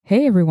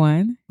Hey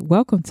everyone,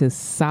 welcome to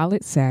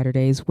Solid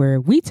Saturdays,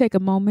 where we take a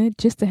moment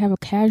just to have a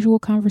casual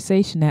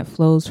conversation that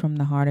flows from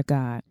the heart of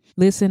God.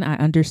 Listen, I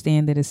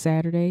understand that it's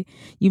Saturday.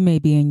 You may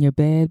be in your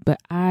bed,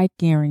 but I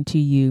guarantee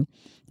you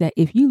that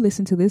if you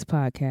listen to this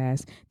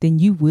podcast, then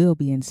you will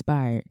be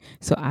inspired.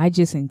 So I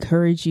just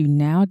encourage you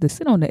now to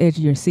sit on the edge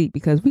of your seat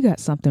because we got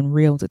something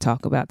real to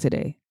talk about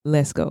today.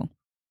 Let's go.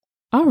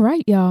 All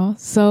right, y'all.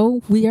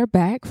 So we are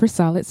back for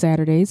Solid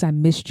Saturdays. I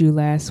missed you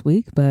last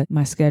week, but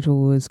my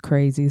schedule was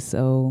crazy.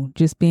 So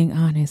just being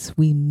honest,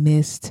 we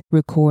missed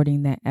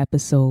recording that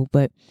episode.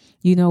 But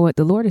you know what?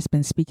 The Lord has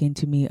been speaking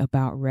to me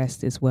about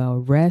rest as well.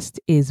 Rest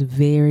is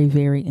very,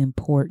 very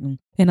important.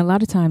 And a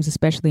lot of times,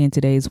 especially in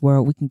today's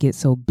world, we can get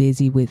so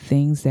busy with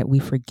things that we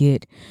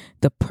forget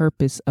the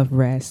purpose of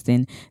rest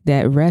and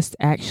that rest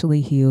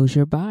actually heals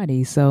your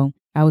body. So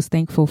I was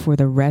thankful for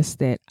the rest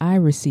that I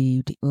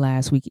received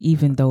last week,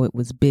 even though it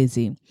was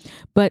busy.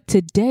 But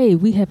today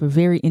we have a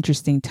very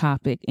interesting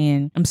topic,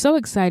 and I'm so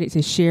excited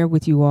to share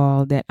with you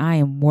all that I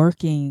am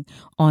working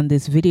on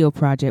this video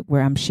project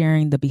where I'm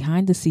sharing the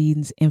behind the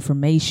scenes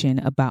information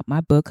about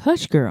my book,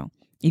 Hush Girl.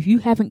 If you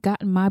haven't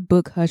gotten my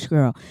book, Hush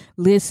Girl,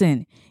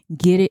 listen,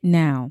 get it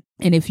now.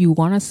 And if you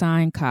want a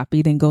signed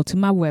copy, then go to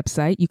my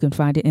website. You can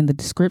find it in the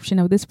description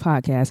of this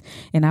podcast,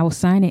 and I will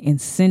sign it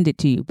and send it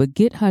to you. But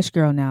get Hush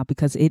Girl now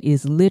because it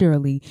is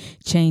literally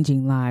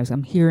changing lives.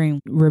 I'm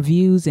hearing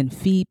reviews and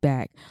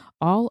feedback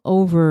all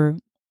over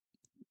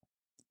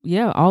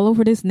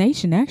this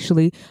nation,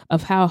 actually,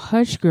 of how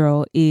Hush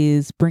Girl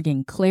is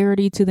bringing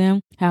clarity to them,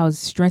 how it's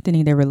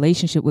strengthening their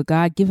relationship with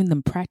God, giving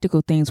them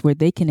practical things where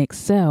they can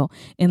excel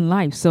in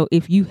life. So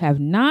if you have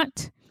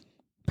not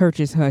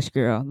purchased Hush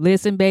Girl,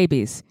 listen,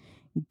 babies,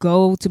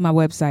 go to my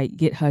website,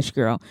 get Hush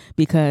Girl,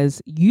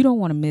 because you don't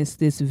want to miss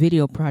this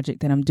video project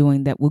that I'm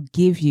doing that will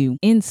give you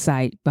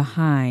insight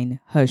behind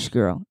Hush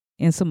Girl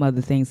and some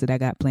other things that I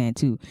got planned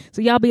too.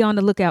 So y'all be on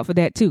the lookout for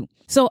that too.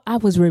 So I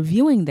was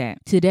reviewing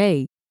that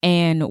today.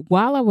 And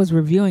while I was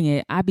reviewing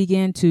it, I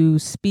began to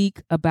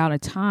speak about a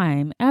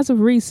time as of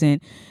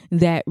recent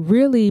that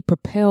really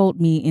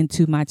propelled me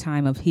into my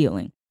time of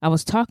healing. I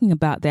was talking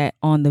about that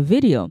on the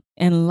video.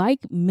 And like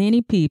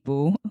many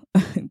people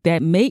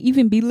that may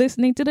even be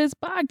listening to this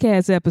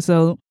podcast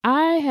episode,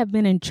 I have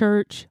been in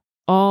church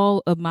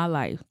all of my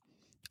life,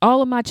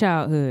 all of my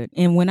childhood.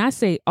 And when I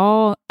say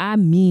all, I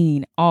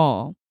mean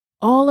all.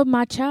 All of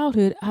my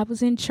childhood, I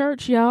was in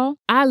church, y'all.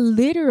 I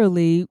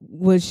literally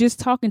was just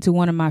talking to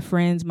one of my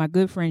friends, my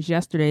good friends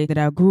yesterday that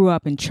I grew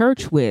up in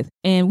church with.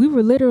 And we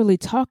were literally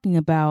talking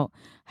about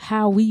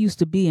how we used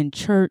to be in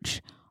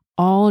church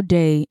all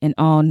day and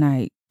all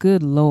night.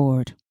 Good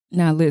Lord.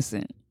 Now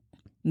listen,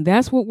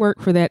 that's what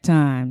worked for that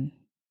time.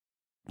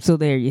 So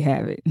there you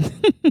have it.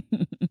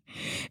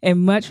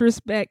 And much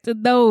respect to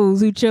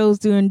those who chose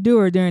to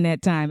endure during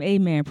that time.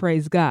 Amen.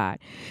 Praise God.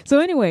 So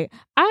anyway,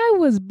 I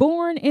was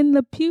born in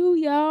the pew,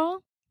 y'all.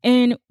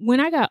 And when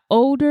I got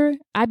older,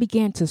 I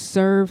began to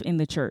serve in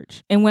the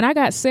church. And when I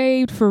got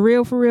saved for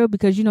real,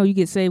 because, you know, you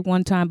get saved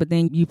one time, but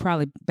then you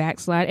probably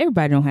backslide.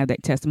 Everybody don't have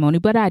that testimony,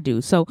 but I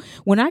do. So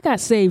when I got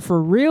saved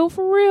for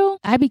real,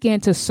 I began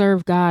to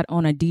serve God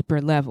on a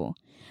deeper level.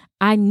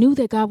 I knew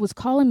that God was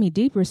calling me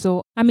deeper.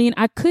 So,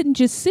 I couldn't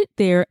just sit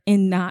there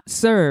and not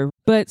serve.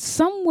 But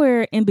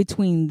somewhere in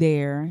between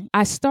there,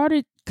 I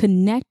started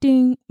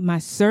connecting my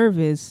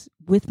service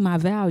with my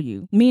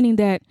value, meaning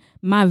that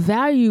my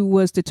value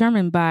was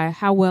determined by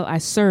how well I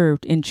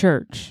served in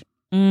church.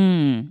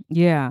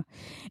 Yeah.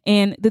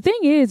 And the thing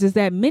is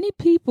that many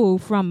people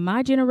from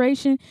my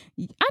generation,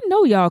 I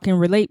know y'all can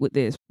relate with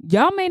this.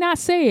 Y'all may not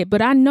say it,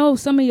 but I know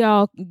some of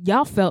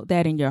y'all felt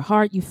that in your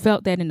heart. You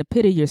felt that in the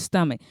pit of your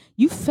stomach.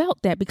 You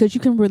felt that because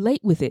you can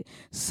relate with it.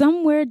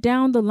 Somewhere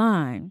down the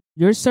line,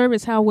 your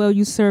service, how well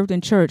you served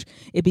in church,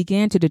 it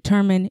began to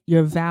determine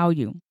your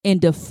value and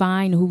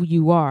define who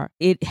you are.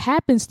 It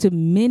happens to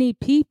many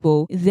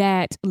people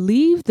that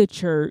leave the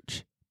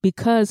church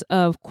because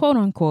of quote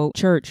unquote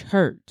church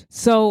hurt.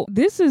 So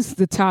this is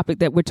the topic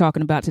that we're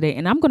talking about today.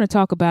 And I'm going to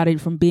talk about it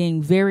from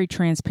being very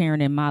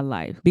transparent in my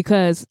life,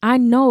 because I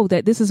know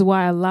that this is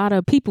why a lot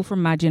of people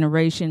from my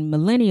generation,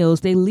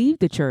 millennials, they leave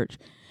the church,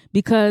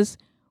 because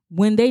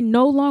when they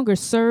no longer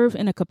serve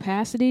in a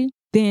capacity,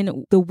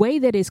 then the way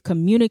that it's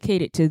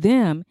communicated to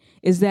them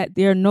is that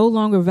they're no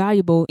longer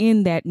valuable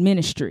in that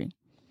ministry.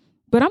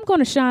 But I'm going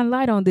to shine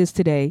light on this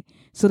today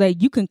so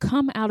that you can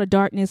come out of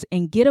darkness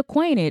and get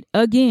acquainted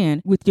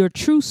again with your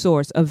true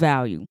source of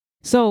value.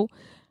 So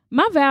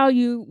my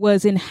value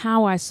was in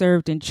how I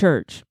served in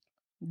church.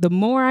 The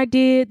more I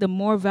did, the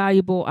more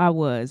valuable I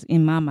was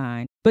in my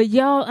mind. But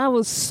y'all, I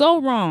was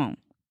so wrong.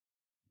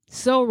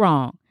 So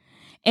wrong.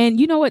 And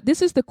you know what?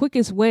 This is the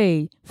quickest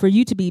way for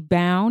you to be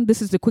bound.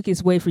 This is the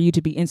quickest way for you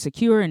to be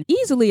insecure and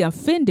easily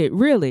offended,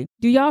 really.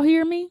 Do y'all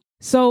hear me?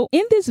 So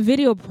in this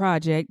video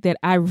project that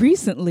I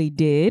recently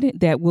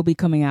did that will be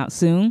coming out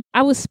soon,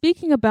 I was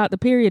speaking about the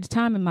period of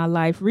time in my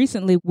life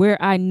recently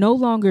where I no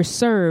longer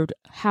served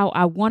how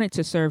I wanted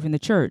to serve in the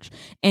church.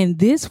 And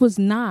this was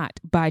not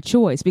by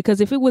choice,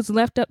 because if it was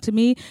left up to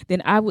me,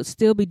 then I would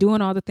still be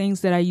doing all the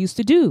things that I used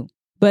to do.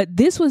 But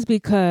this was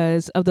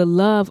because of the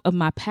love of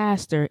my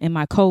pastor and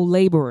my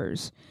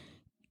co-laborers.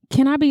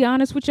 Can I be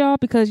honest with y'all?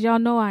 Because y'all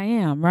know I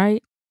am,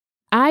 right?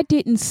 I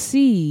didn't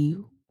see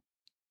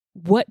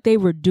what they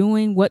were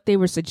doing, what they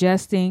were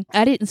suggesting.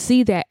 I didn't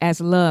see that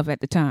as love at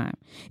the time.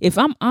 If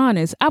I'm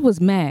honest, I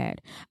was mad.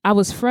 I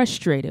was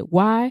frustrated.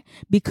 Why?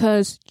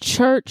 Because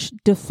church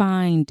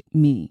defined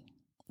me.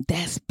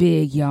 That's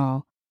big,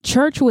 y'all.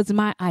 Church was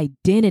my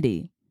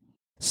identity.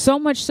 So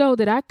much so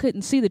that I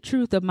couldn't see the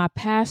truth of my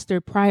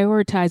pastor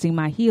prioritizing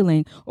my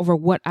healing over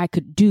what I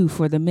could do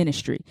for the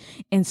ministry.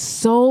 And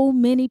so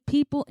many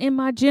people in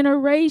my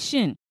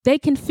generation, they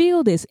can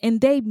feel this and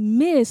they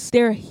miss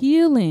their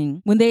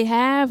healing when they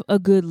have a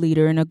good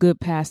leader and a good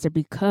pastor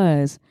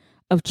because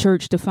of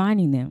church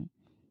defining them.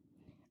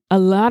 A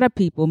lot of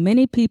people,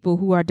 many people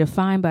who are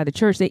defined by the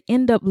church, they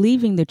end up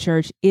leaving the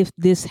church if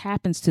this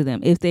happens to them,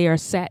 if they are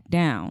sat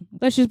down.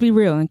 Let's just be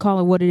real and call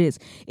it what it is.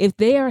 If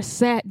they are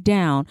sat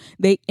down,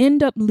 they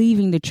end up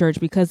leaving the church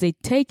because they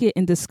take it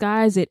and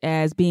disguise it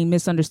as being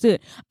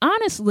misunderstood.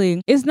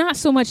 Honestly, it's not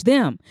so much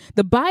them.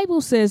 The Bible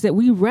says that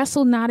we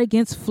wrestle not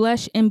against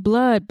flesh and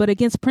blood, but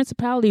against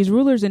principalities,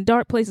 rulers in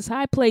dark places,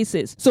 high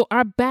places. So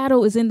our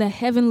battle is in the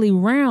heavenly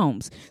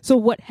realms. So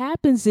what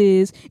happens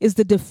is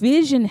the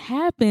division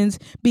happens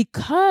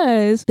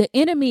because the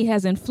enemy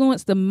has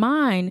influenced the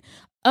mind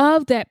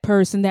of that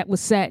person that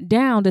was sat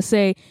down to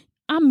say,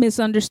 I'm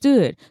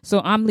misunderstood, so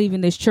I'm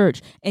leaving this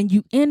church. And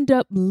you end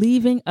up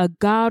leaving a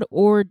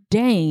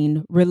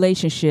God-ordained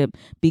relationship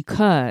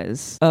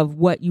because of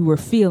what you were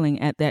feeling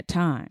at that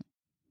time.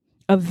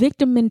 A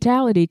victim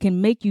mentality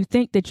can make you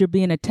think that you're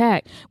being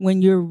attacked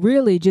when you're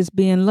really just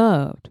being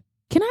loved.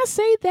 Can I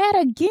say that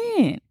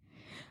again?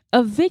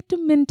 A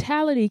victim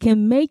mentality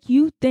can make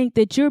you think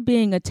that you're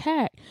being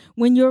attacked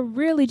when you're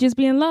really just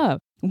being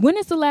loved. When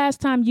is the last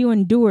time you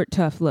endured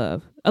tough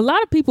love? A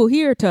lot of people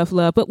hear tough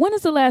love, but when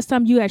is the last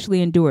time you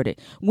actually endured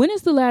it? When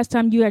is the last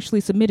time you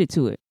actually submitted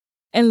to it?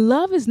 And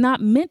love is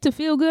not meant to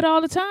feel good all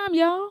the time,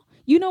 y'all.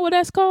 You know what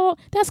that's called?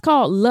 That's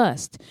called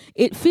lust.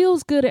 It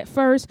feels good at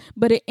first,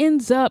 but it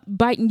ends up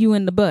biting you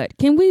in the butt.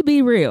 Can we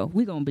be real?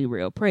 We're going to be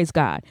real. Praise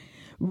God.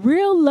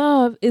 Real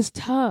love is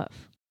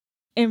tough.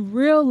 And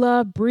real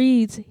love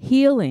breeds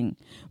healing.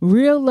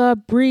 Real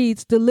love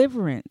breeds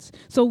deliverance.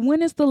 So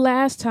when is the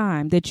last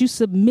time that you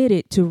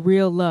submitted to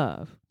real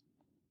love?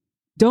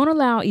 Don't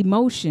allow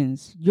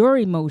your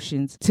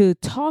emotions, to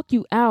talk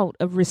you out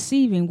of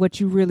receiving what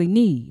you really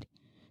need.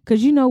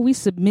 Because we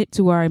submit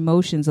to our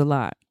emotions a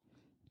lot.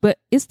 But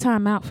it's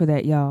time out for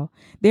that, y'all.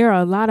 There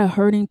are a lot of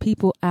hurting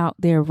people out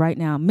there right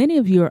now. Many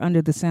of you are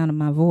under the sound of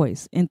my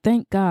voice. And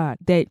thank God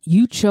that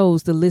you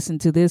chose to listen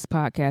to this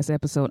podcast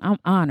episode. I'm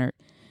honored.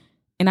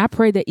 And I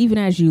pray that even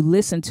as you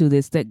listen to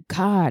this, that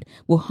God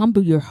will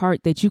humble your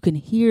heart, that you can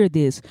hear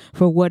this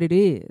for what it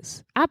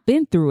is. I've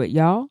been through it,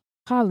 y'all.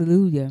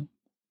 Hallelujah.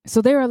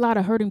 So there are a lot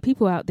of hurting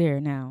people out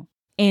there now.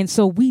 And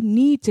so we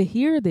need to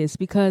hear this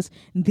because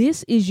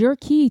this is your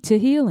key to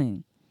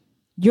healing.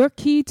 Your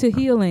key to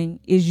healing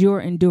is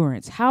your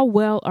endurance. How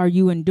well are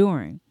you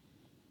enduring?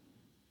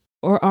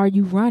 Or are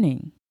you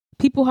running?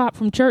 People hop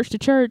from church to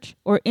church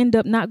or end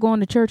up not going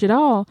to church at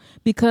all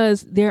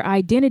because their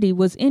identity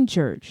was in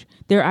church.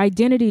 Their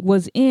identity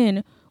was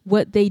in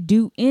what they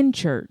do in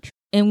church.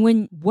 And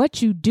when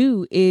what you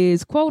do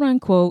is, quote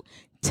unquote,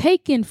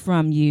 taken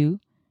from you,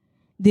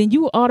 then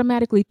you will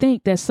automatically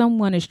think that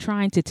someone is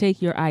trying to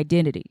take your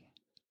identity.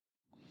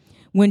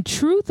 When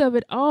truth of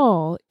it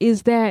all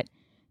is that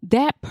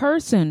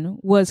person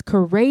was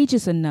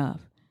courageous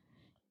enough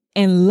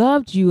and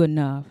loved you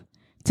enough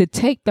to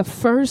take the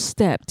first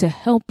step to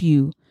help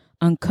you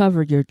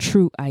uncover your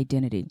true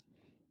identity.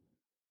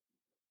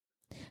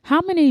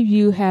 How many of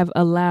you have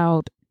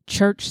allowed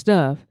church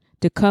stuff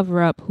to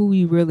cover up who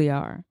you really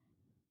are?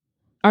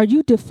 Are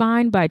you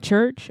defined by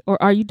church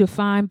or are you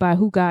defined by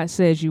who God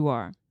says you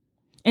are?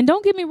 And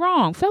don't get me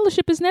wrong,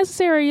 fellowship is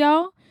necessary,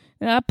 y'all.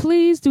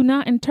 Please do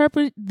not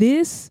interpret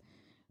this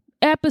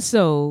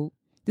episode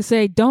to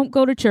say don't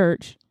go to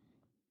church.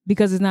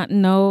 Because it's not,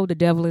 no, the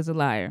devil is a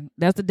liar.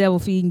 That's the devil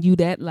feeding you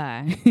that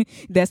lie.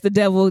 That's the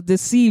devil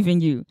deceiving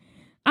you.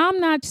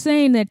 I'm not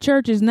saying that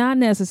church is not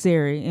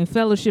necessary and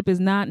fellowship is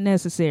not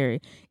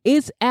necessary.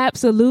 It's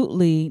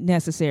absolutely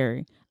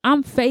necessary.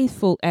 I'm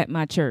faithful at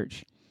my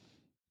church.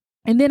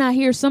 And then I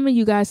hear some of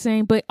you guys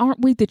saying, but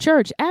aren't we the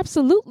church?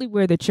 Absolutely,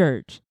 we're the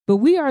church. But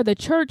we are the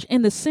church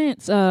in the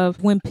sense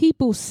of when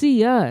people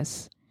see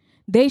us,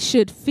 they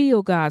should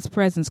feel God's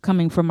presence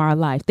coming from our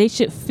life. They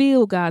should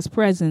feel God's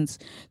presence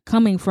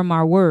coming from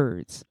our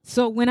words.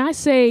 So when I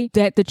say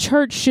that the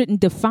church shouldn't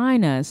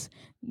define us,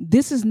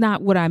 this is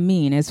not what I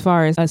mean as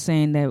far as us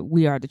saying that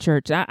we are the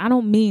church. I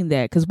don't mean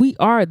that because we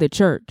are the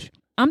church.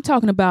 I'm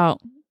talking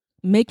about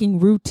making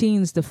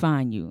routines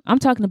define you. I'm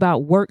talking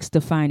about works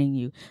defining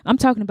you. I'm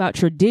talking about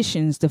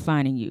traditions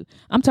defining you.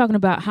 I'm talking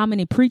about how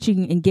many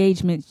preaching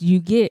engagements you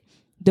get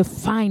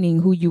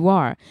defining who you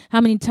are. How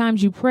many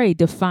times you pray,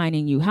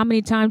 defining you. How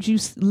many times you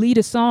lead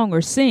a song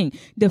or sing,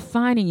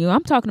 defining you.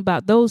 I'm talking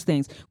about those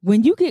things.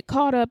 When you get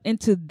caught up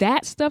into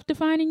that stuff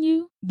defining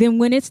you, then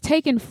when it's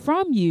taken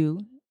from you,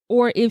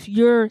 or if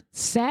you're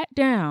sat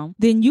down,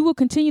 then you will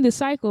continue the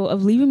cycle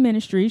of leaving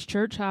ministries,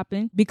 church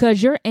hopping,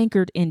 because you're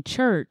anchored in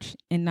church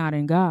and not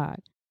in God.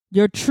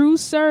 Your true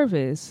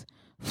service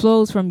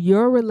flows from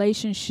your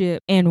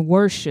relationship and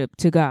worship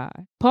to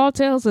God. Paul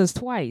tells us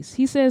twice.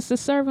 He says to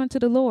serve unto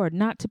the Lord,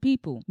 not to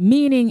people.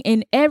 Meaning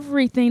in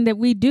everything that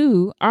we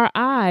do, our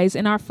eyes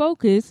and our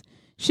focus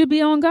should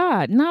be on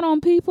God, not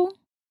on people.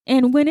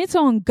 And when it's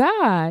on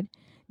God,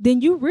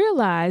 then you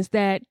realize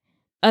that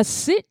a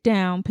sit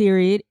down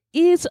period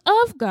is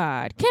of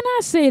God. Can I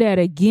say that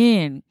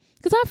again?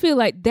 Because I feel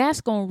like that's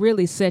going to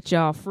really set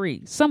y'all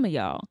free. Some of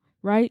y'all,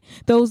 right?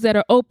 Those that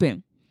are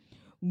open.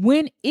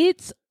 When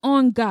it's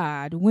on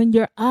God, when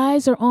your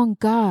eyes are on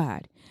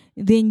God,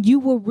 then you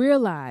will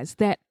realize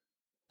that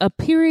a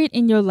period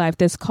in your life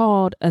that's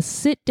called a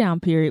sit down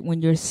period,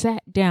 when you're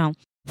sat down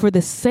for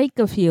the sake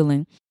of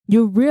healing,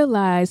 you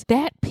realize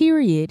that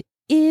period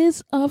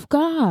is of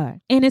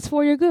God and it's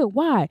for your good.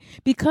 Why?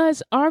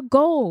 Because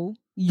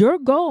your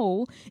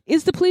goal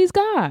is to please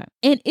God.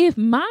 And if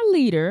my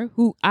leader,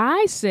 who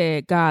I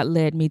said God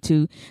led me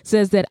to,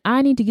 says that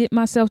I need to get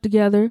myself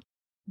together,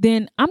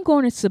 then I'm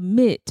going to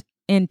submit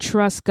and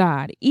trust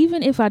God,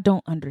 even if I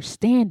don't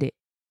understand it.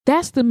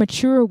 That's the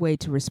mature way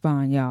to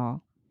respond,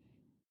 y'all.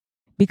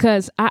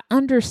 Because I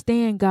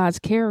understand God's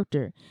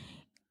character,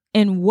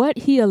 and what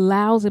he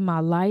allows in my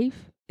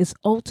life is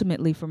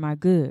ultimately for my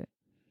good.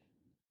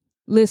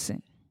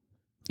 Listen,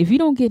 if you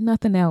don't get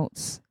nothing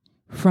else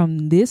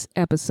from this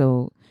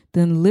episode,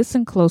 then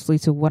listen closely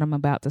to what I'm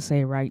about to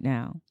say right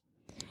now.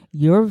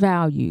 Your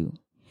value,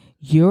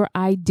 your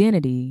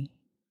identity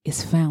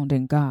is found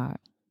in God.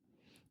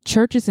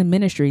 Churches and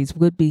ministries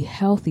would be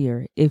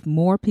healthier if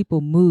more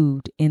people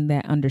moved in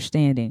that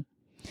understanding.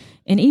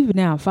 And even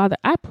now, Father,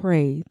 I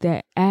pray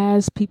that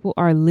as people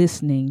are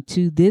listening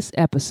to this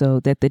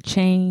episode, that the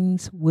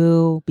chains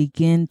will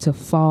begin to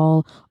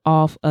fall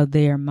off of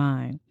their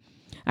mind.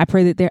 I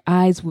pray that their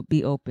eyes would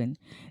be open,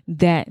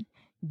 that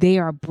they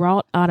are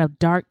brought out of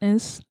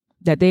darkness,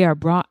 that they are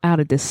brought out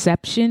of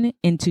deception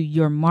into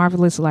your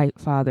marvelous light,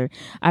 Father.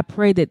 I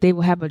pray that they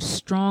will have a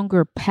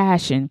stronger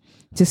passion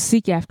to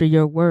seek after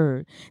your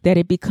word, that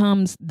it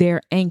becomes their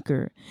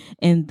anchor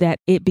and that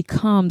it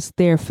becomes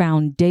their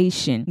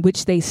foundation,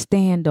 which they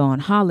stand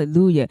on.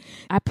 Hallelujah.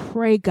 I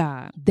pray,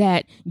 God,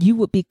 that you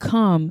would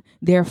become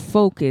their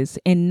focus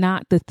and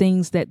not the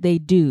things that they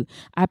do.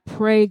 I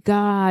pray,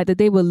 God, that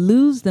they will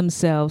lose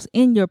themselves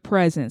in your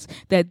presence,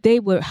 that they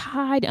would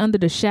hide under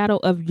the shadow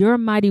of your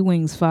mighty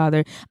wings,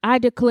 Father. I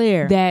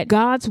declare that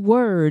God's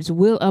words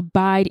will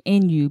abide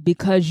in you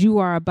because you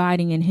are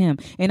abiding in him.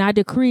 And I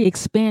decree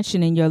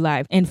expansion in your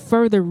life and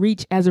further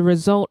reach as a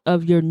result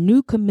of your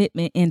new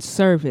commitment in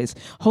service.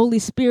 Holy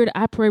Spirit,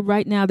 I pray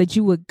right now that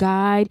you would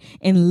guide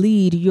and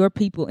lead your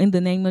people in the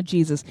name of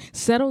Jesus.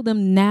 Settle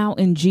them now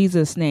in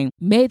Jesus' name.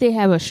 May they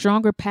have a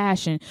stronger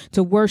passion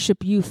to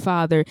worship you,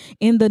 Father,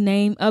 in the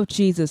name of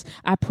Jesus.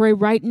 I pray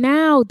right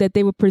now that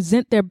they would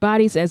present their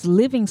bodies as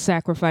living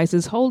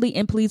sacrifices, holy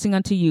and pleasing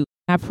unto you.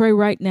 I pray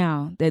right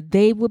now that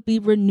they would be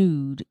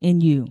renewed in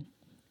you.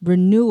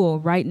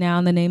 Renewal right now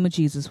in the name of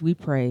Jesus, we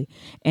pray.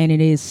 And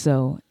it is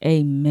so.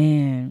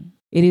 Amen.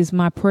 It is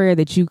my prayer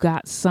that you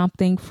got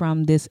something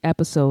from this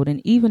episode.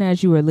 And even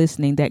as you were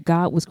listening, that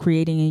God was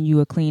creating in you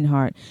a clean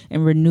heart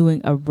and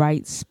renewing a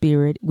right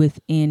spirit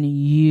within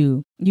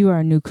you. You are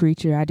a new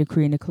creature. I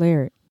decree and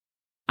declare it.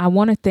 I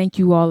want to thank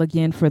you all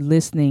again for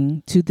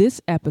listening to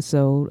this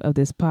episode of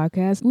this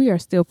podcast. We are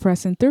still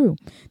pressing through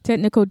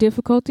technical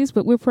difficulties,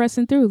 but we're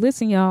pressing through.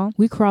 Listen, y'all,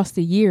 we crossed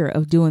a year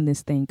of doing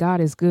this thing.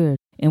 God is good.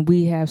 And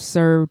we have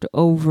served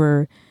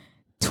over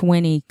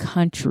 20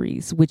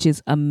 countries, which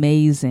is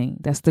amazing.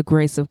 That's the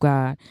grace of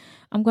God.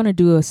 I'm going to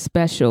do a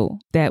special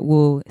that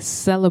will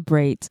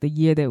celebrate the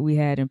year that we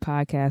had in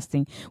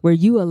podcasting, where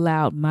you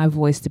allowed my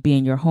voice to be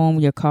in your home,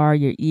 your car,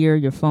 your ear,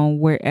 your phone,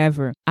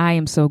 wherever. I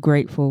am so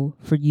grateful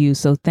for you.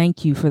 So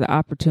thank you for the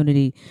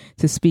opportunity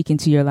to speak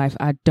into your life.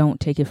 I don't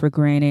take it for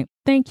granted.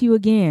 Thank you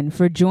again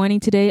for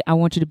joining today. I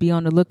want you to be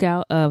on the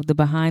lookout of the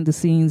behind the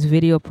scenes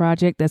video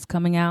project that's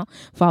coming out.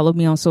 Follow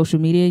me on social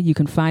media. You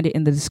can find it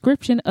in the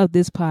description of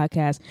this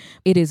podcast.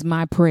 It is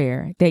my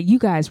prayer that you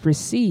guys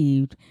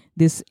received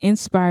this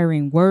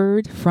inspiring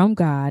word from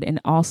God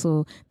and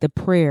also the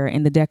prayer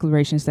and the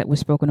declarations that were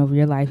spoken over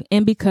your life.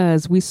 And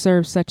because we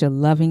serve such a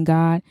loving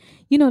God,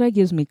 that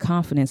gives me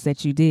confidence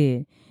that you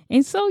did.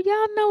 And so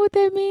y'all know what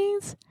that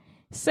means.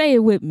 Say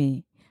it with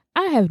me.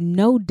 I have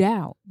no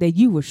doubt that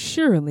you will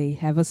surely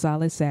have a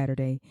solid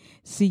Saturday.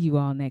 See you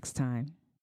all next time.